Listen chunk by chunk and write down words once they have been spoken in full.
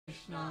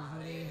Krishna,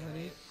 Hare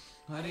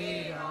Hare,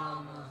 Hare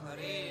Rama,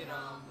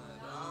 Rama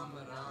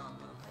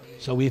Rama, Hare.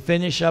 So we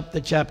finish up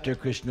the chapter,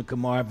 Krishna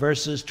Kumar,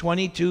 verses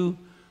 22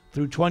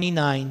 through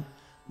 29,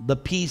 the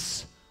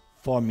peace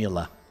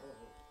formula.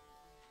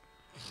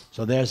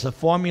 So there's a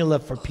formula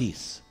for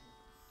peace.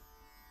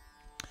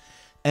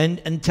 An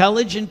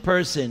intelligent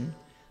person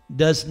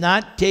does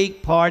not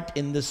take part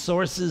in the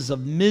sources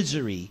of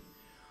misery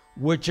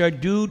which are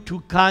due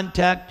to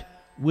contact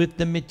with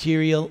the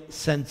material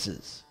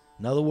senses.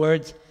 In other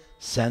words,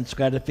 sense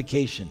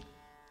gratification.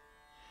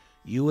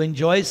 You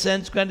enjoy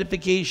sense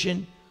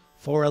gratification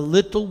for a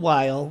little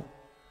while,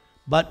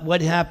 but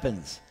what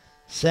happens?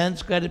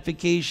 Sense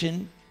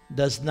gratification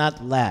does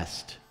not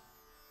last.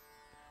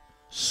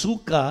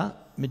 Sukha,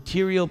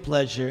 material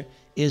pleasure,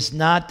 is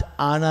not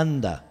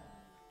ananda.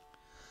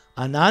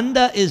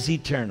 Ananda is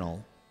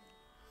eternal.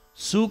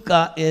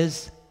 Sukha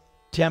is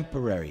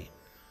temporary.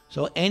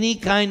 So any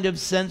kind of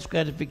sense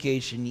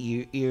gratification,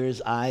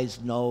 ears,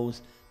 eyes,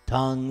 nose,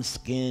 tongue,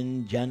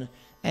 skin,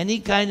 any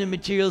kind of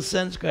material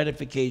sense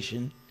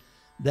gratification,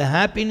 the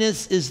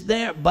happiness is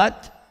there,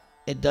 but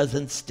it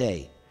doesn't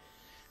stay.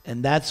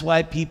 And that's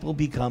why people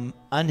become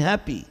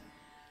unhappy,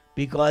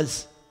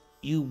 because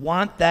you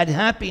want that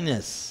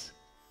happiness.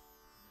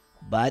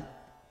 But,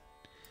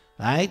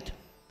 right?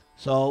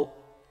 So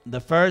the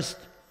first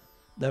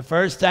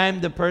time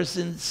the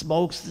person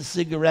smokes the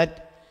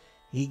cigarette,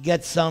 he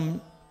gets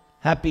some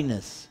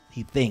happiness,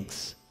 he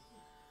thinks.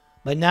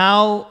 But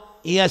now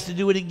he has to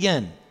do it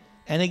again,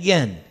 and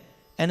again,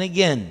 and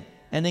again,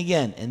 and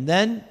again. And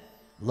then,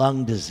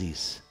 lung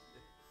disease.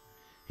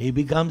 He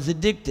becomes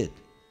addicted,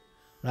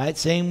 right?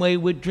 Same way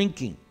with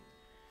drinking.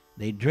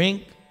 They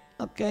drink,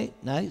 okay,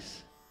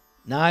 nice.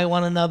 Now I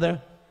want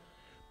another.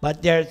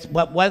 But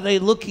what are they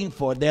looking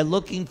for? They're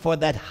looking for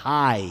that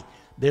high.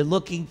 They're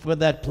looking for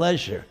that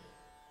pleasure.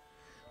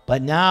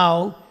 But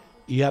now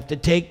you have to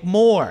take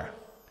more.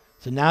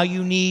 So now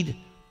you need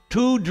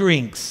 2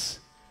 drinks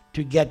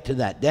to get to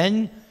that.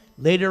 Then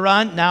later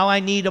on, now I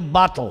need a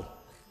bottle.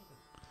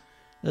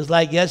 It's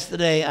like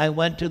yesterday, I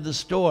went to the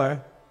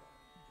store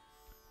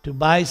to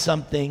buy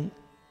something,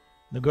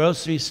 the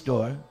grocery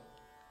store,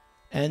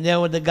 and there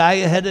was the guy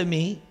ahead of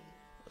me,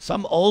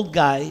 some old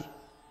guy,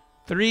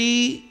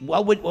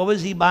 what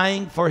was he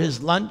buying for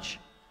his lunch?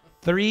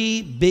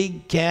 3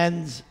 big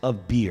cans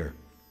of beer.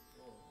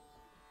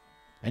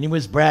 And he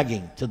was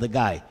bragging to the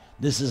guy,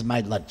 "This is my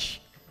lunch."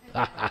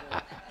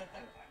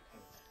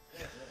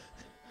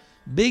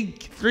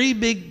 3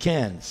 big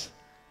cans.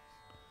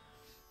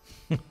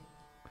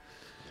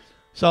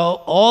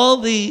 So all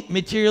the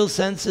material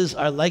senses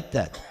are like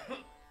that.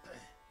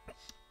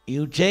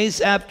 You chase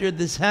after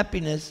this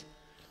happiness,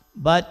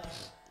 but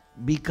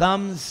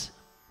becomes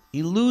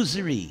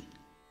illusory.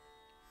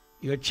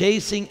 You're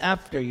chasing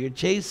after. You've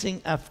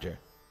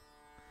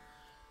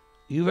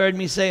heard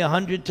me say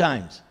 100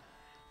 times,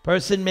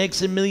 person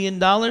makes $1 million,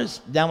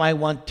 now I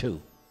want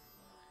 2.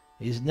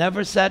 He's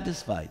never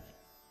satisfied.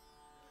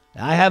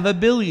 I have $1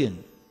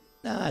 billion.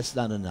 No, that's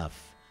not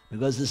enough,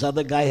 because this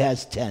other guy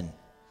has 10.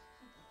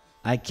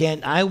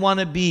 I want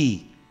to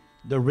be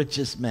the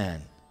richest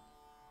man.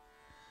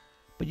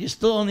 But you're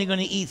still only going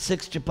to eat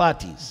 6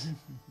 chapatis,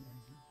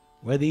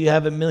 whether you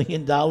have $1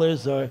 million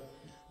or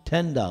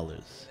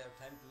 $10.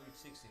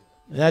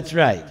 That's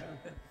right.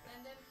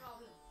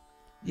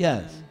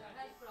 Yes.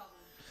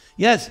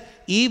 Yes,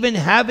 even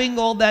having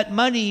all that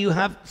money, you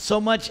have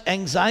so much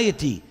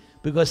anxiety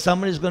because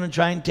someone is going to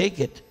try and take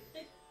it.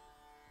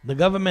 The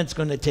government's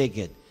going to take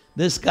it.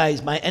 This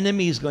guy's, my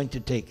enemy, is going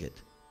to take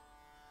it.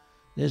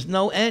 There's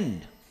no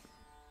end.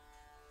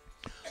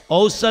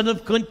 O son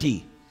of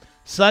Kunti,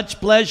 such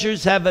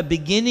pleasures have a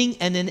beginning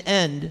and an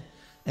end,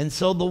 and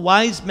so the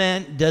wise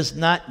man does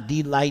not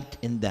delight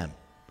in them.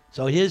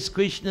 So here's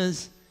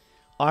Krishna's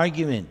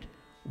argument.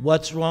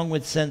 What's wrong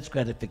with sense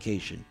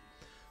gratification?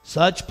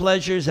 Such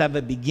pleasures have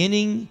a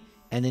beginning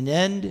and an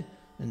end,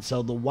 and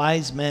so the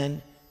wise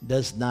man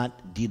does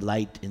not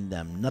delight in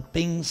them.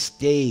 Nothing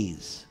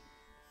stays.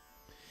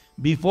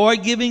 Before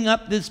giving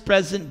up this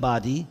present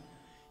body,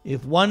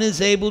 if one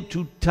is able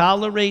to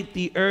tolerate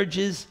the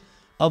urges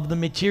of the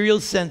material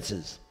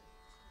senses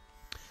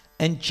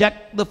and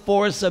check the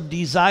force of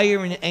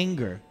desire and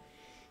anger,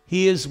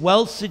 he is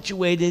well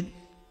situated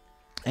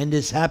and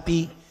is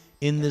happy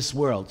in this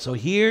world. So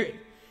here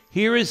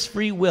is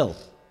free will.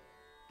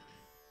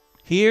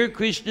 Here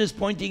Krishna is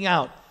pointing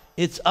out,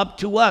 it's up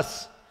to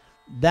us.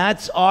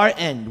 That's our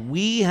end.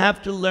 We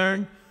have to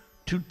learn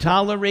to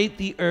tolerate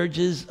the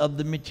urges of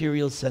the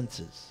material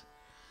senses.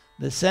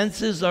 The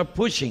senses are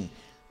pushing.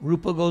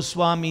 Rupa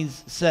Goswami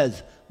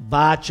says,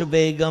 Vacha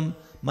Vegam,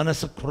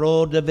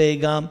 Manasakroda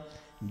Vegam,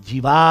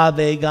 Jiva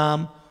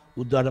Vegam,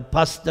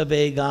 Udarapasta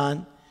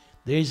Vegan.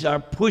 These are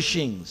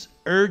pushings,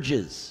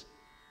 urges.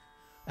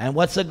 And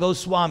what's a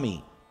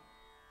Goswami?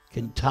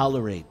 Can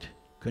tolerate,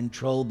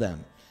 control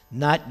them,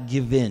 not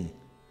give in.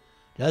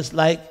 Just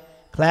like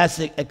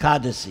classic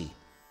Ekadasi.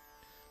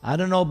 I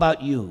don't know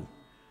about you,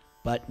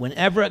 but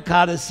whenever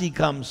Ekadasi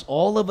comes,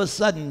 all of a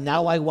sudden,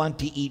 now I want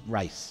to eat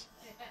rice.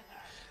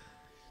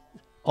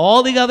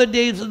 All the other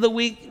days of the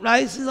week,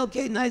 rice is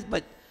okay, nice,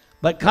 but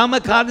Kama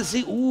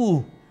Ekadasi,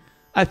 ooh,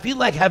 I feel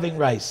like having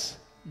rice.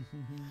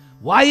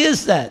 Why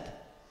is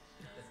that?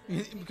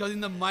 Because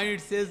in the mind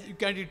it says you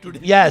can't eat today.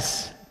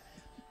 Yes,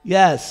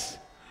 yes,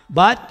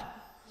 but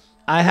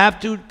I have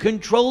to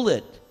control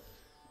it.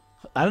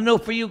 I don't know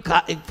for you,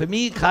 for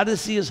me,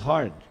 Ekadasi is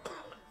hard.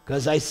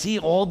 Because I see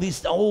all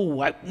these,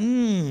 or at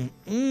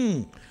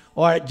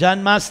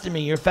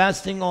Janmashtami, you're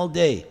fasting all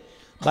day.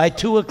 By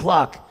 2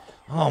 o'clock,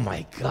 oh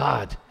my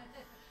God,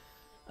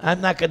 I'm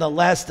not going to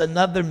last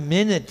another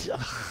minute.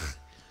 Ugh.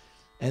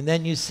 And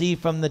then you see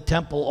from the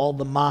temple all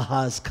the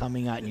mahas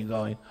coming out and you're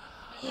going,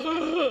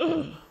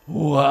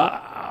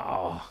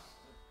 wow.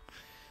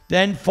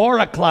 Then 4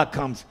 o'clock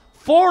comes.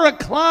 4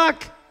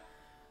 o'clock?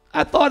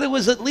 I thought it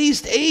was at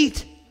least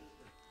 8.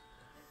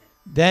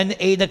 Then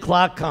 8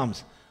 o'clock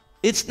comes.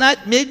 It's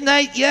not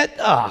midnight yet?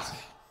 Ah.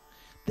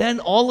 Then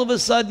all of a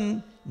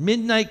sudden,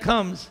 midnight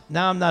comes.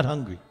 Now I'm not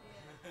hungry.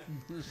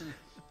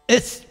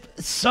 It's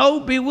so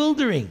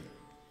bewildering.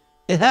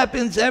 It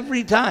happens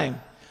every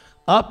time.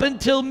 Up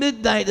until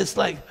midnight, it's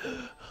like,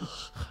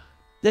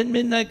 then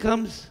midnight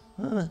comes.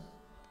 Huh.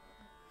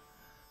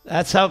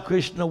 That's how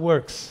Krishna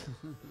works.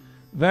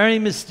 Very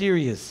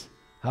mysterious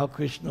how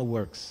Krishna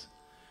works.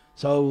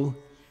 So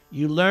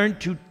you learn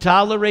to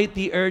tolerate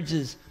the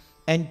urges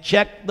and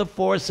check the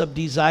force of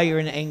desire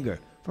and anger.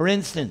 For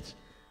instance,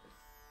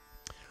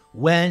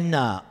 when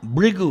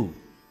Bhrigu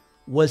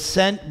was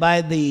sent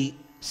by the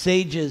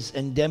sages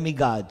and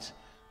demigods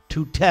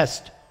to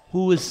test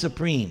who is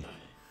supreme,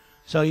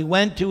 so he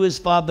went to his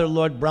father,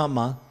 Lord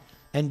Brahma,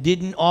 and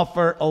didn't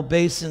offer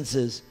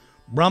obeisances.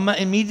 Brahma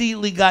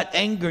immediately got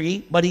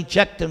angry, but he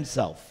checked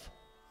himself.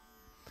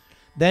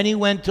 Then he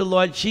went to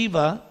Lord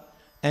Shiva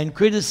and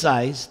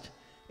criticized,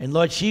 and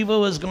Lord Shiva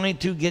was going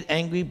to get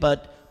angry,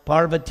 but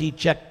Parvati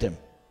checked him.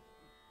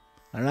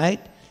 All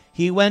right?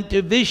 He went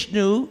to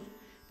Vishnu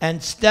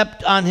and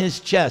stepped on his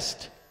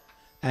chest.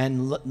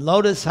 And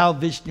notice how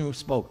Vishnu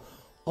spoke.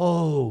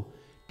 Oh,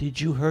 did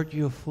you hurt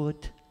your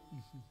foot?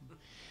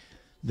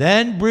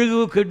 Then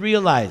Bhrigu could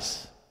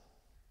realize,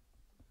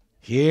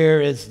 here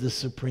is the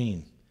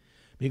Supreme.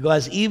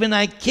 Because even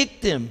I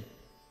kicked him,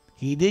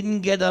 he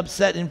didn't get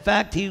upset. In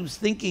fact, he was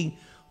thinking,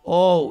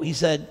 oh, he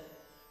said,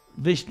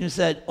 Vishnu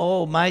said,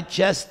 oh, my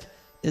chest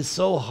is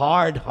so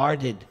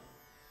hard-hearted.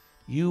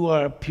 You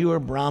are a pure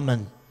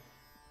Brahman.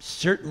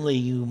 Certainly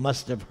you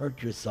must have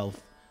hurt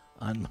yourself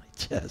on my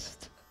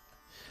chest.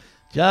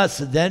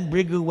 Just then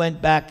Bhrigu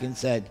went back and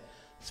said,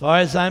 as far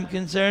as I'm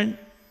concerned,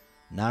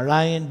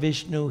 Narayan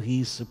Vishnu,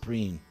 he's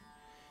supreme.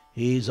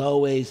 He's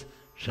always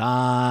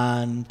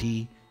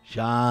Shanti,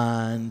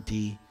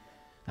 Shanti.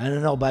 I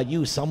don't know about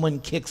you, someone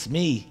kicks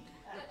me,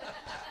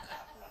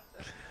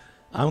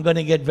 I'm going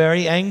to get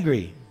very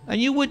angry.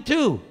 And you would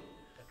too,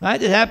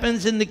 right? It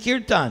happens in the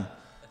kirtan.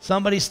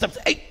 Somebody stops,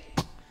 hey,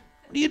 what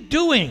are you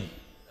doing?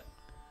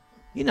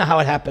 You know how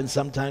it happens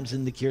sometimes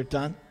in the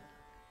kirtan.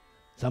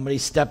 Somebody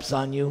steps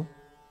on you.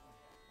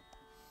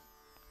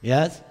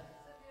 Yes?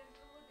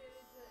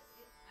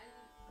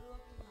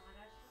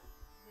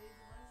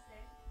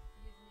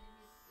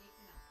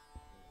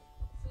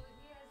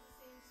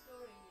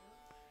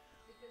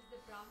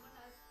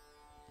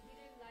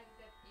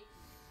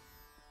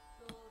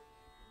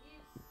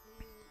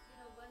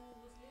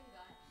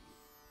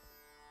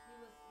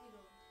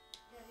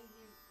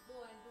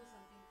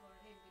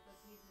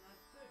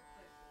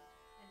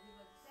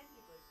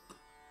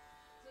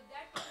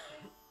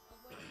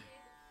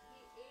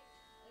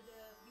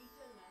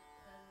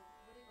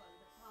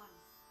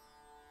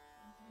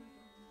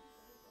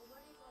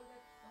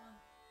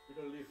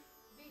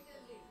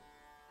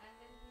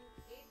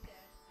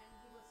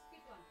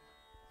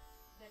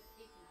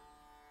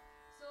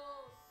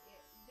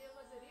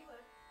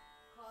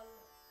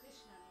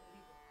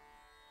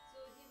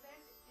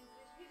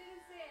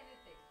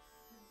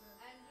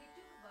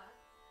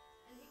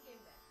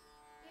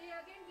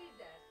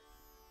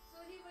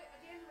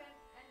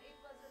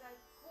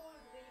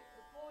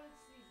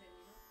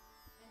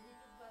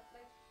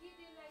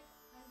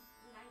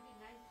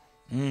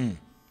 Mm.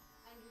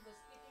 And he was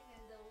spitting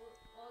and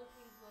all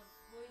things was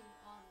going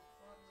on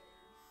forward.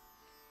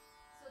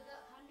 So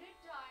the 100th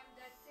time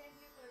that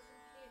saintly person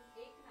came,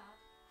 Eknath,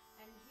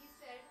 and he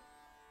said,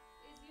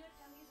 is your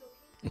tummy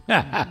okay?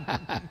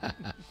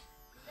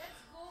 Let's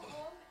go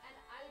home and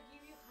I'll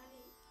give you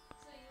honey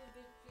so you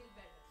will feel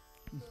better.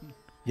 So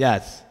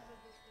yes.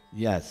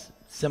 Yes.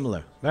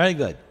 Similar. Very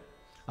good.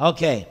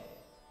 Okay.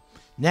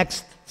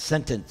 Next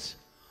sentence.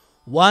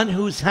 One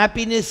whose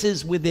happiness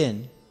is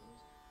within,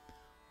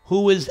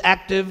 who is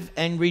active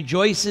and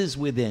rejoices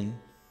within,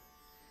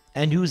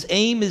 and whose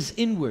aim is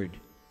inward,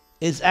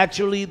 is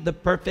actually the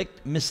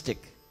perfect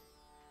mystic.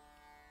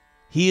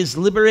 He is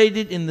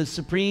liberated in the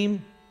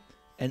Supreme,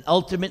 and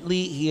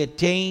ultimately he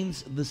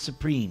attains the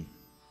Supreme.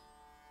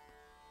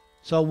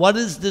 So what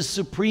is the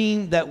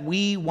Supreme that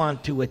we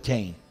want to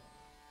attain?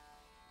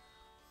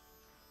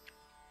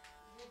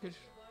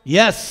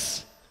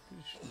 Yes,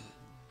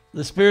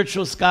 the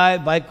spiritual sky,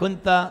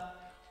 Vaikuntha,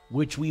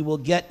 which we will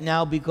get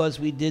now because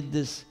we did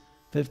this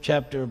 5th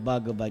chapter of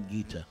Bhagavad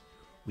Gita.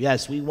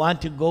 Yes, we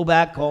want to go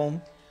back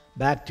home,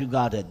 back to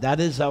Godhead. That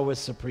is our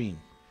supreme.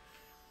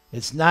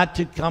 It's not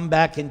to come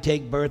back and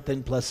take birth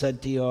in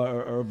Placentia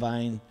or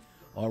Irvine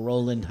or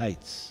Roland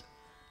Heights.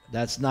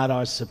 That's not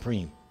our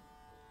supreme.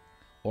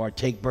 Or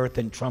take birth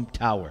in Trump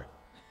Tower.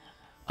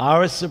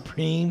 Our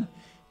supreme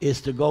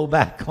is to go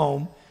back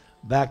home,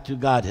 back to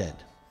Godhead.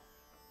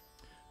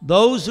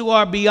 Those who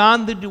are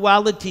beyond the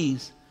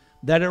dualities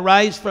that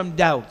arise from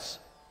doubts,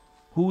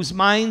 whose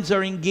minds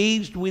are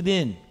engaged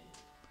within,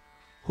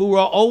 who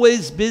are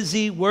always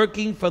busy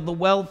working for the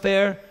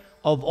welfare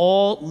of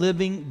all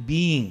living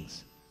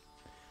beings,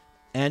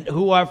 and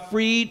who are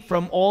freed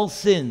from all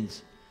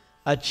sins,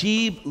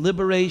 achieve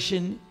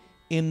liberation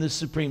in the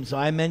Supreme. So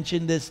I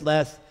mentioned this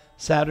last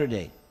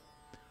Saturday.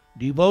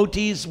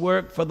 Devotees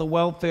work for the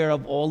welfare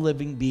of all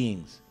living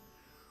beings.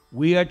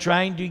 We are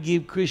trying to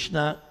give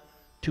Krishna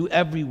to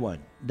everyone.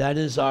 That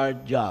is our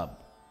job.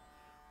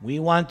 We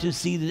want to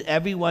see that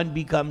everyone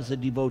becomes a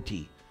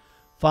devotee,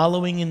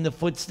 following in the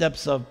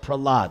footsteps of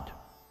Prahlad.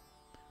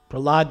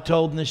 Prahlad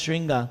told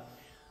Nrsinga,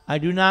 I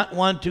do not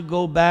want to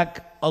go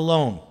back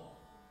alone.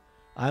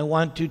 I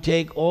want to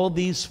take all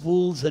these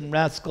fools and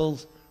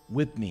rascals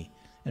with me.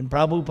 And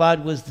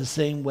Prabhupada was the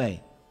same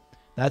way.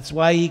 That's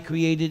why he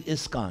created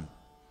ISKCON,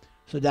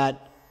 so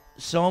that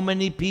so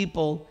many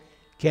people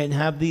can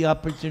have the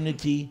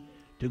opportunity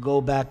to go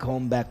back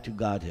home, back to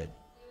Godhead.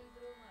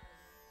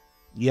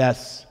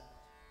 Yes.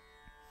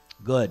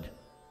 Good.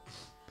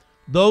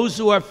 Those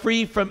who are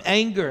free from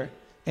anger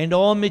and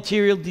all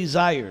material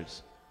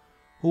desires,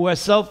 who are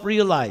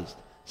self-realized,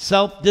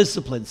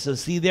 self-disciplined. So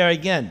see there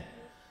again,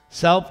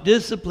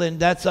 self-discipline,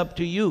 that's up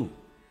to you.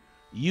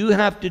 You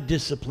have to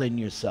discipline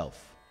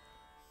yourself.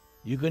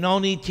 You can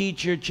only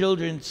teach your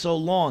children so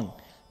long.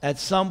 At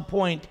some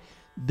point,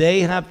 they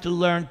have to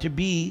learn to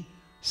be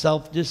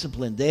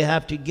self-disciplined. They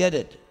have to get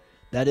it,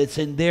 that it's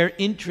in their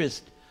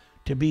interest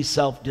to be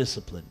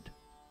self-disciplined.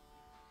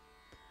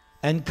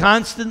 And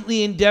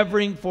constantly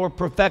endeavoring for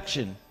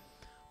perfection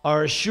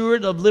are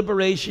assured of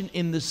liberation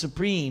in the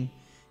Supreme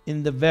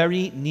in the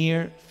very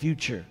near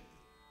future.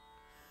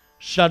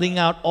 Shutting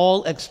out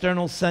all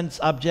external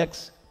sense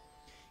objects,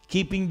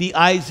 keeping the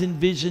eyes and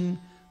vision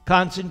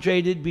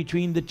concentrated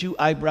between the two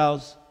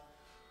eyebrows,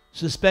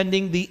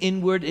 suspending the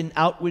inward and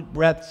outward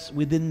breaths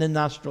within the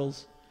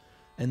nostrils,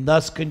 and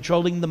thus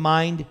controlling the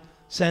mind,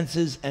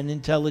 senses, and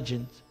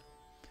intelligence.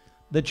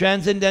 The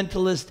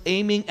transcendentalist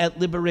aiming at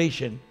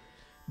liberation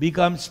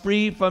becomes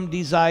free from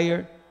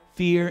desire,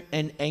 fear,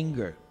 and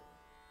anger.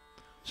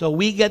 So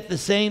we get the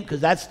same, because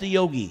that's the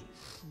yogi,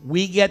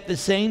 we get the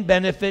same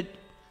benefit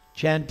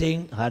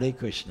chanting Hare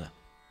Krishna.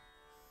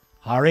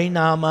 Hare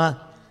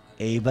Nama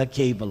Eva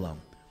Kevalam.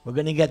 We're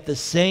going to get the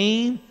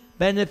same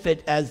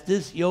benefit as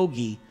this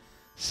yogi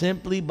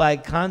simply by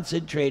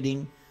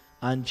concentrating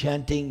on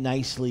chanting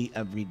nicely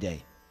every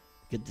day.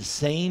 Get the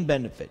same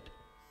benefit.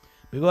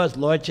 Because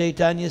Lord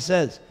Chaitanya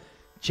says,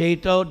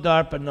 Chaito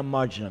Darpanam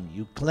Marjanam.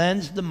 You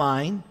cleanse the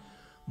mind.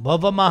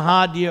 Bhava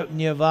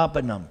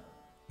Mahadnirvapanam.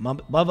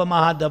 Bhava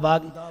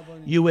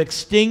Mahadavag. You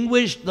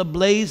extinguish the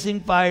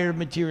blazing fire of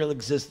material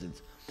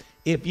existence.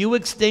 If you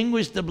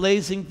extinguish the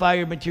blazing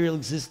fire of material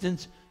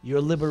existence, you're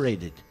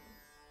liberated.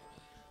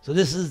 So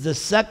this is the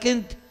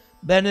second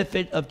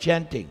benefit of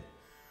chanting.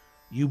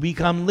 You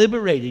become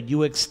liberated.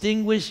 You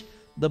extinguish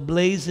the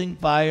blazing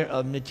fire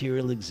of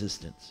material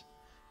existence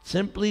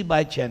simply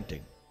by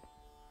chanting.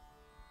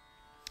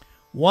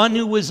 One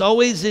who is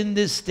always in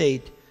this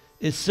state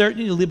is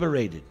certainly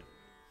liberated.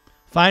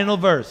 Final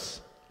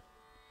verse.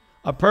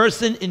 A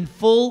person in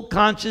full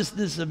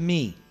consciousness of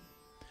me,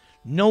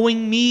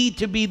 knowing me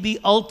to be the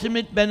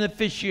ultimate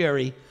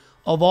beneficiary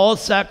of all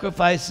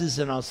sacrifices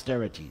and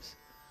austerities,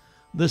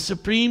 the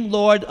Supreme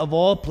Lord of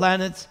all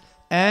planets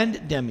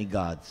and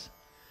demigods,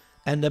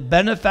 and the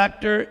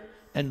benefactor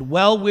and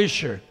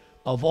well-wisher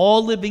of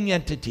all living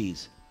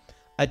entities,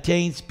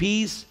 attains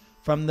peace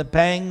from the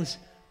pangs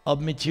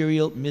of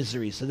material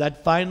misery. So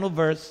that final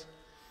verse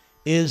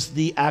is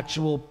the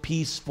actual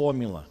peace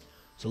formula.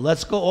 So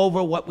let's go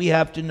over what we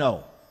have to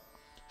know.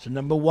 So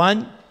number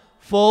one,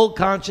 full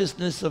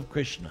consciousness of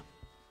Krishna.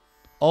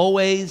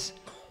 Always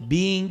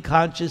being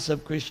conscious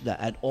of Krishna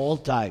at all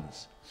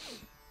times.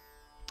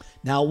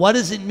 Now, what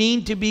does it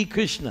mean to be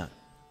Krishna?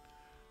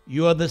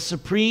 You are the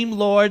Supreme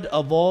Lord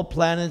of all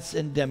planets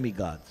and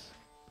demigods.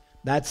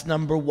 That's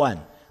number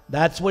one.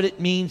 That's what it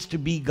means to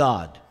be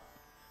God.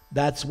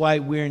 That's why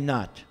we're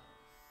not.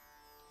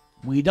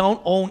 We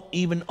don't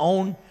even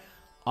own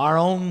our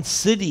own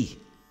city,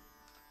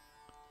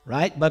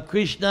 right? But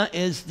Krishna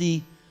is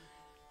the,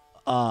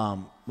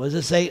 what does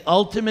it say?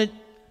 Ultimate,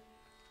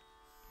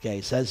 okay,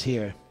 it says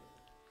here,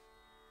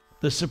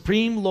 the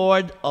Supreme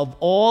Lord of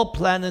all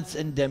planets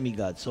and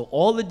demigods. So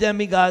all the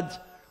demigods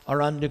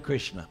are under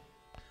Krishna.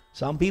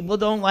 Some people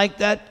don't like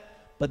that,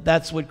 but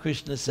that's what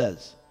Krishna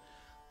says.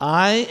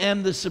 I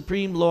am the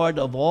Supreme Lord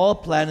of all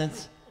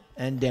planets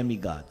and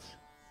demigods.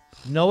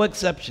 No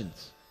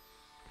exceptions.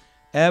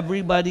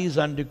 Everybody's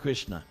under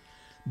Krishna.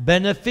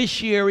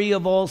 beneficiary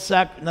of all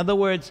in other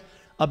words,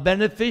 a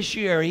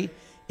beneficiary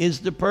is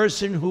the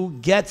person who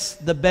gets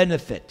the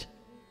benefit.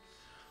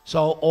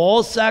 So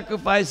all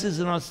sacrifices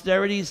and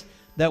austerities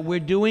that we're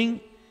doing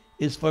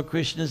is for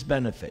Krishna's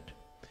benefit.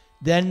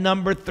 Then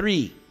number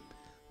 3,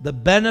 the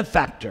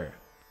benefactor.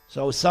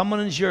 So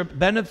someone is your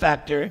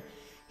benefactor,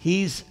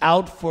 he's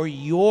out for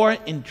your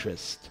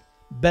interest.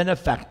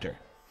 Benefactor.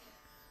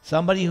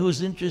 Somebody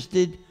who's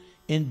interested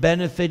in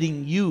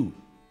benefiting you.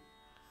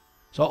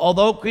 So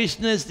although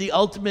Krishna is the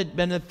ultimate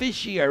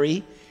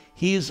beneficiary,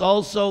 he is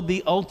also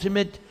the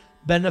ultimate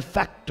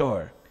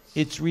benefactor.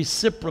 It's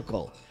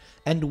reciprocal.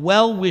 And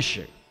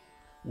well-wisher.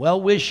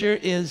 Well-wisher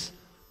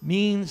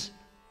means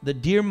the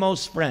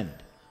dearmost friend.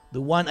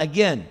 The one,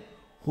 again,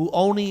 who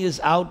only is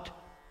out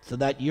so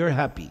that you're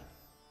happy.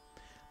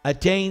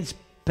 Attains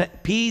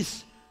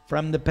peace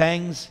from the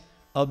pangs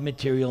of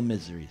material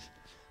miseries.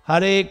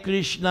 Hare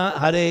Krishna,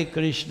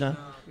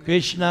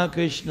 Krishna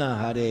Krishna,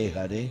 Hare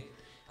Hare,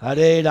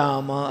 Hare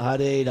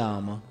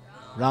Rama,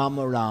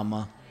 Rama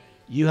Rama.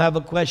 You have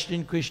a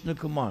question, Krishna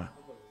Kumar?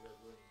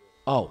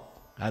 Oh,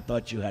 I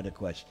thought you had a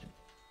question.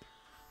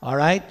 All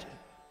right,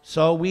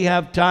 so we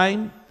have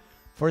time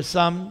for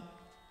some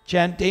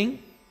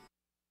chanting.